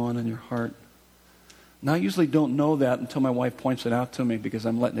going on in your heart. Now, I usually don't know that until my wife points it out to me because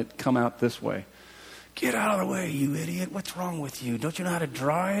I'm letting it come out this way. Get out of the way, you idiot. What's wrong with you? Don't you know how to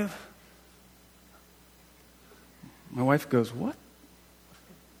drive? My wife goes, what?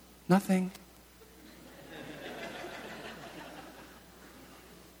 Nothing.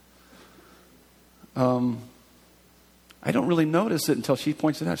 I don't really notice it until she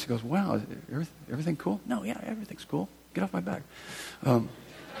points it out. She goes, wow, everything cool? No, yeah, everything's cool. Get off my back.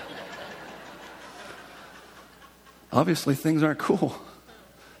 Obviously, things aren't cool.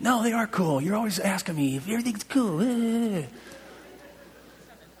 No, they are cool. You're always asking me if everything's cool.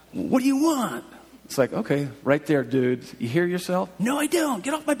 What do you want? It's like, okay, right there, dude. You hear yourself? No, I don't.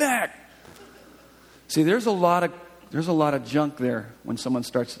 Get off my back. See, there's a lot of junk there when someone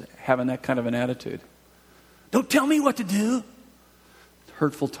starts having that kind of an attitude. Don't tell me what to do.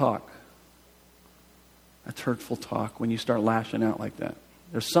 Hurtful talk. That's hurtful talk when you start lashing out like that.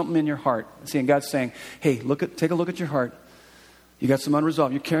 There's something in your heart. See, and God's saying, hey, take a look at your heart. You got some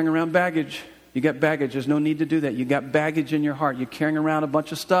unresolved. You're carrying around baggage. You got baggage. There's no need to do that. You got baggage in your heart. You're carrying around a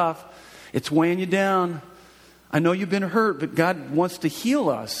bunch of stuff. It's weighing you down. I know you've been hurt, but God wants to heal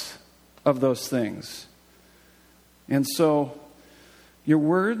us of those things. And so your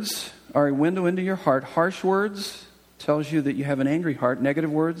words are a window into your heart. Harsh words tells you that you have an angry heart. Negative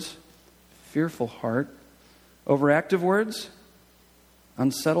words, fearful heart. Overactive words,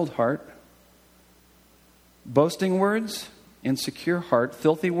 unsettled heart. Boasting words, insecure heart.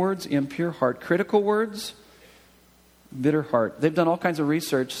 Filthy words, impure heart. Critical words, bitter heart. They've done all kinds of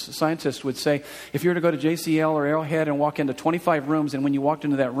research. Scientists would say, if you were to go to JCL or Arrowhead and walk into 25 rooms, and when you walked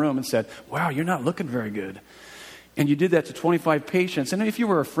into that room and said, wow, you're not looking very good, and you did that to 25 patients, and if you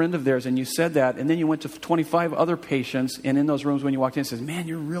were a friend of theirs and you said that, and then you went to 25 other patients, and in those rooms when you walked in, says, man,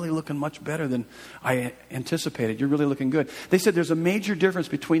 you're really looking much better than I anticipated. You're really looking good. They said there's a major difference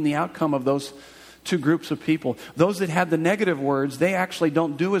between the outcome of those two groups of people. Those that had the negative words, they actually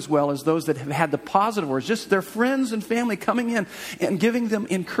don't do as well as those that have had the positive words. Just their friends and family coming in and giving them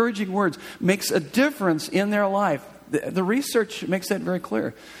encouraging words makes a difference in their life. The research makes that very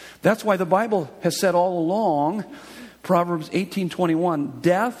clear. That's why the Bible has said all along, Proverbs 18:21,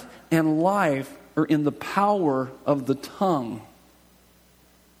 death and life are in the power of the tongue.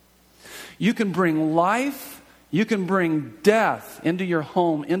 You can bring life, you can bring death into your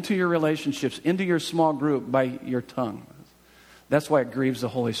home, into your relationships, into your small group by your tongue. That's why it grieves the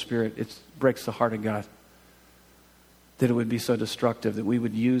Holy Spirit. It breaks the heart of God. That it would be so destructive, that we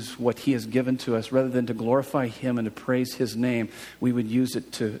would use what He has given to us, rather than to glorify Him and to praise His name, we would use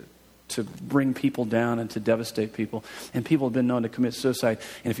it to bring people down and to devastate people. And people have been known to commit suicide.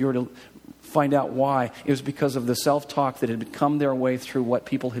 And if you were to find out why. It was because of the self-talk that had come their way through what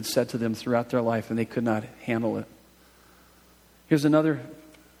people had said to them throughout their life, and they could not handle it. Here's another,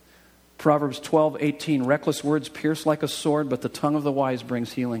 Proverbs 12:18. Reckless words pierce like a sword, but the tongue of the wise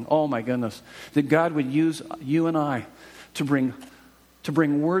brings healing. Oh my goodness. That God would use you and I to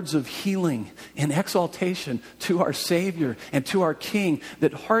bring words of healing and exaltation to our Savior and to our King,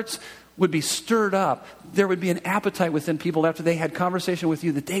 that hearts would be stirred up. There would be an appetite within people after they had conversation with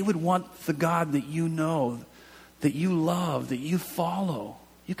you, that they would want the God that you know, that you love, that you follow.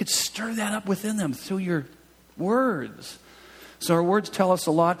 You could stir that up within them through your words. So our words tell us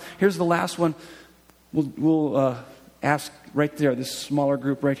a lot. Here's the last one. We'll ask right there, this smaller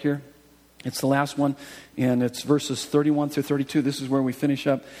group right here. It's the last one, and it's verses 31 through 32. This is where we finish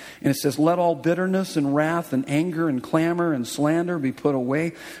up. And it says, let all bitterness and wrath and anger and clamor and slander be put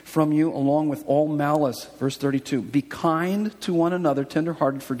away from you, along with all malice. Verse 32, be kind to one another,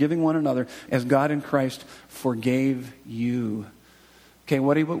 tenderhearted, forgiving one another, as God in Christ forgave you. Okay,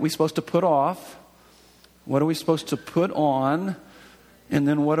 what are we supposed to put off? What are we supposed to put on? And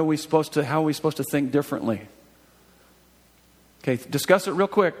then how are we supposed to think differently? Okay, discuss it real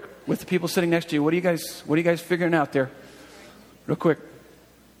quick with the people sitting next to you. What are you guys figuring out there? Real quick.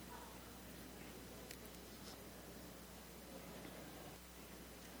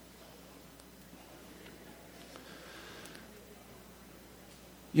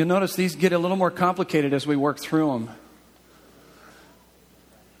 You'll notice these get a little more complicated as we work through them.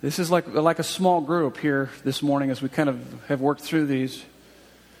 This is like a small group here this morning as we kind of have worked through these.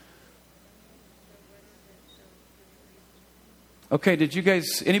 Okay,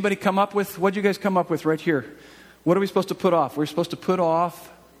 anybody come up with, what did you guys come up with right here? What are we supposed to put off? We're supposed to put off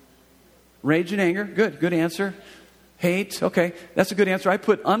rage and anger. Good answer. Hate, okay, that's a good answer. I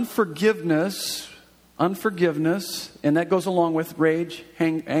put unforgiveness, and that goes along with rage,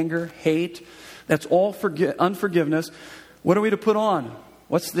 anger, hate. That's all unforgiveness. What are we to put on?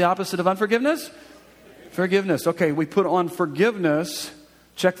 What's the opposite of unforgiveness? Forgiveness. Okay, we put on forgiveness.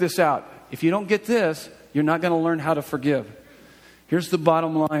 Check this out. If you don't get this, you're not going to learn how to forgive. Here's the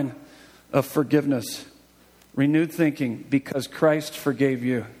bottom line of forgiveness. Renewed thinking, because Christ forgave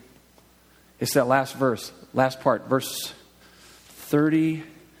you. It's that last verse, last part, verse 30.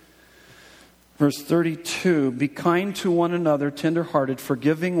 Verse 32, be kind to one another, tenderhearted,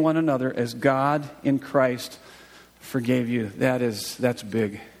 forgiving one another as God in Christ forgave you. That's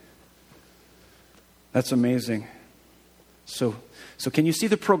big. That's amazing. So can you see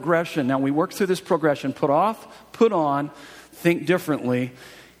the progression? Now we work through this progression. Put off, put on, think differently.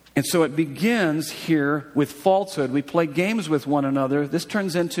 And so it begins here with falsehood. We play games with one another. This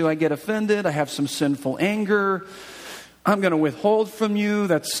turns into, I get offended, I have some sinful anger, I'm going to withhold from you,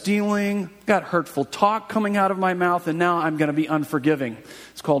 that's stealing, got hurtful talk coming out of my mouth, and now I'm going to be unforgiving.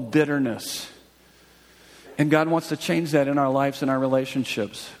 It's called bitterness. And God wants to change that in our lives and our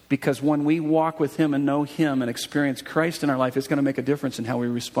relationships. Because when we walk with Him and know Him and experience Christ in our life, it's going to make a difference in how we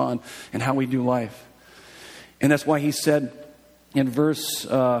respond and how we do life. And that's why He said in verse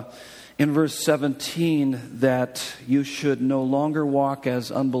 17 that you should no longer walk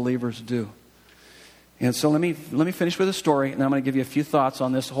as unbelievers do. And so let me finish with a story, and I'm going to give you a few thoughts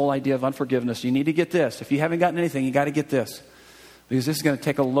on this whole idea of unforgiveness. You need to get this. If you haven't gotten anything, you got to get this. Because this is going to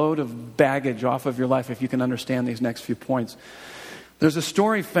take a load of baggage off of your life if you can understand these next few points. There's a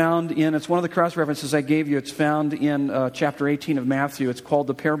story found it's one of the cross references I gave you. It's found in chapter 18 of Matthew. It's called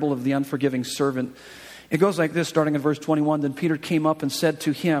the parable of the unforgiving servant. It goes like this, starting in verse 21. Then Peter came up and said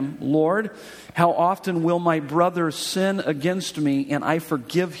to Him, Lord, how often will my brother sin against me and I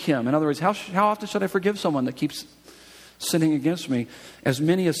forgive him? In other words, how often should I forgive someone that keeps sinning against me? As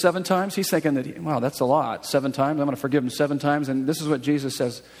many as 7 times? He's thinking that, wow, that's a lot. 7 times? I'm going to forgive him 7 times. And this is what Jesus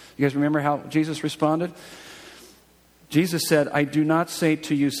says. You guys remember how Jesus responded? Jesus said, I do not say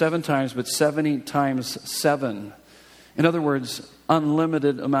to you 7 times, but 70 times 7. In other words,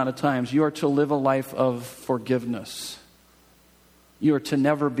 unlimited amount of times. You are to live a life of forgiveness. You are to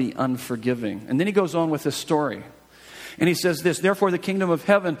never be unforgiving. And then he goes on with this story. And he says this, therefore the kingdom of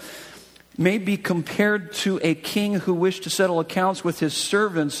heaven may be compared to a king who wished to settle accounts with his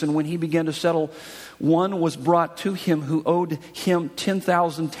servants. And when he began to settle, one was brought to him who owed him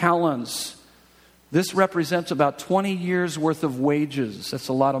 10,000 talents. This represents about 20 years worth of wages. That's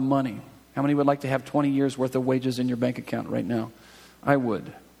a lot of money. How many would like to have 20 years worth of wages in your bank account right now? I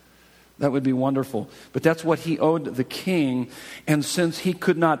would. That would be wonderful. But that's what he owed the king. And since he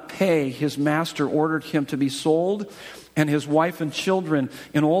could not pay, his master ordered him to be sold and his wife and children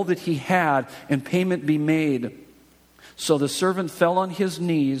and all that he had, and payment be made. So the servant fell on his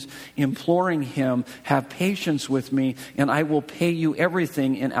knees, imploring him, have patience with me, and I will pay you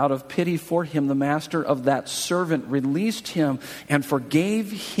everything. And out of pity for him, the master of that servant released him and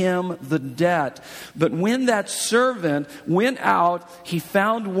forgave him the debt. But when that servant went out, he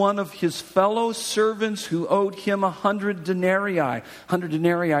found one of his fellow servants who owed him 100 denarii. 100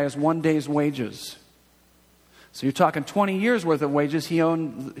 denarii is 1 day's wages. So you're talking 20 years worth of wages. He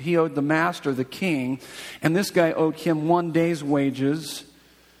owed the master, the king, and this guy owed him 1 day's wages.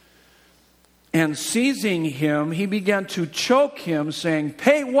 And seizing him, he began to choke him, saying,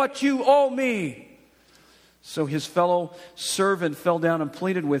 "Pay what you owe me." So his fellow servant fell down and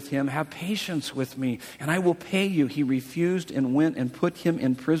pleaded with him, "Have patience with me, and I will pay you." He refused and went and put him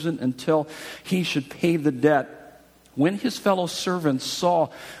in prison until he should pay the debt. When his fellow servants saw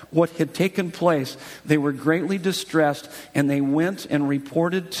what had taken place, they were greatly distressed, and they went and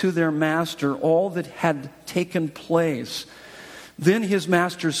reported to their master all that had taken place. Then his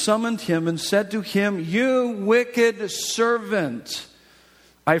master summoned him and said to him, "You wicked servant,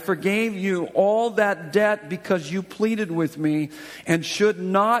 I forgave you all that debt because you pleaded with me. And should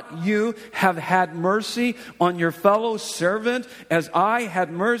not you have had mercy on your fellow servant as I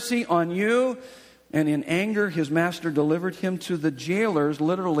had mercy on you?" And in anger, his master delivered him to the jailers,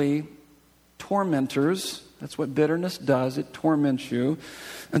 literally tormentors. That's what bitterness does. It torments you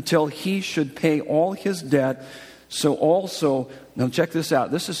until he should pay all his debt. So also, now check this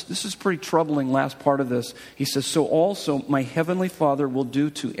out. This is pretty troubling, last part of this. He says, "So also my heavenly Father will do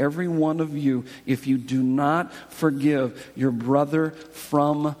to every one of you if you do not forgive your brother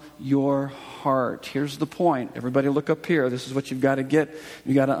from your heart." Here's the point. Everybody look up here. This is what you've got to get.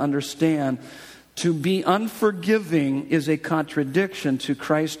 You've got to understand. To be unforgiving is a contradiction to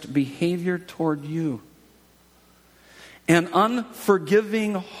Christ's behavior toward you. An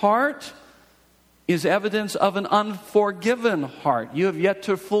unforgiving heart is evidence of an unforgiven heart. You have yet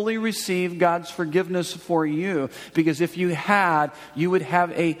to fully receive God's forgiveness for you, because if you had, you would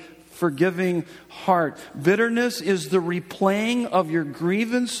have a forgiving heart. Bitterness is the replaying of your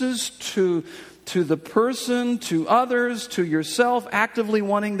grievances to the person, to others, to yourself, actively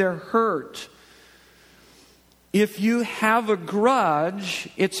wanting their hurt. If you have a grudge,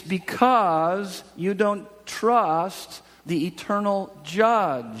 it's because you don't trust the eternal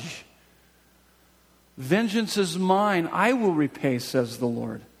judge. "Vengeance is mine, I will repay," says the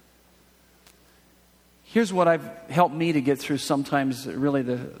Lord. Here's what I've helped me to get through sometimes, really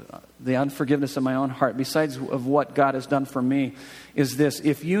the unforgiveness in my own heart, besides of what God has done for me, is this.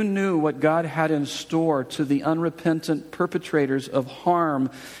 If you knew what God had in store to the unrepentant perpetrators of harm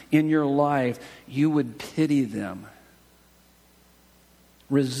in your life, you would pity them.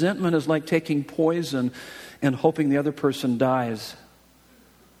 Resentment is like taking poison and hoping the other person dies.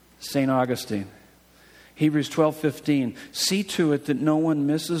 St. Augustine. Hebrews 12:15. "See to it that no one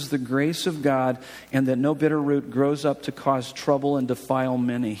misses the grace of God and that no bitter root grows up to cause trouble and defile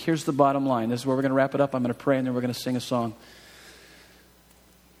many." Here's the bottom line. This is where we're going to wrap it up. I'm going to pray and then we're going to sing a song.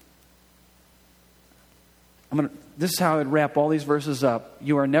 This is how I would wrap all these verses up.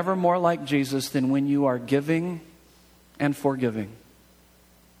 You are never more like Jesus than when you are giving and forgiving.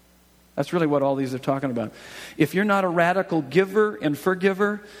 That's really what all these are talking about. If you're not a radical giver and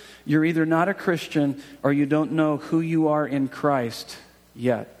forgiver, you're either not a Christian or you don't know who you are in Christ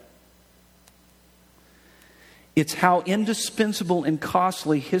yet. It's how indispensable and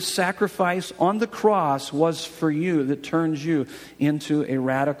costly His sacrifice on the cross was for you that turns you into a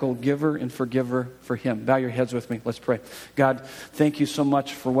radical giver and forgiver for Him. Bow your heads with me. Let's pray. God, thank you so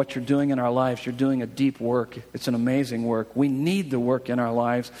much for what you're doing in our lives. You're doing a deep work. It's an amazing work. We need the work in our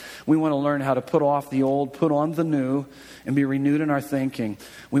lives. We want to learn how to put off the old, put on the new, and be renewed in our thinking.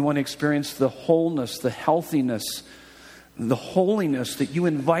 We want to experience the wholeness, the healthiness, the holiness that you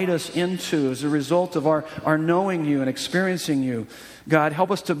invite us into as a result of our knowing you and experiencing you. God,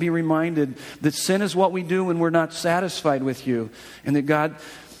 help us to be reminded that sin is what we do when we're not satisfied with you. And that, God,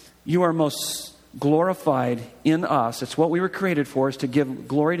 you are most glorified in us. It's what we were created for, is to give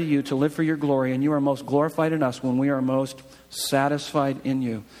glory to you, to live for your glory. And you are most glorified in us when we are most satisfied in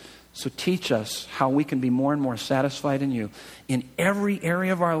you. So teach us how we can be more and more satisfied in you. In every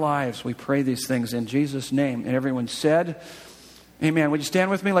area of our lives, we pray these things in Jesus' name. And everyone said, amen. Would you stand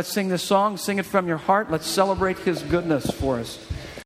with me? Let's sing this song. Sing it from your heart. Let's celebrate His goodness for us.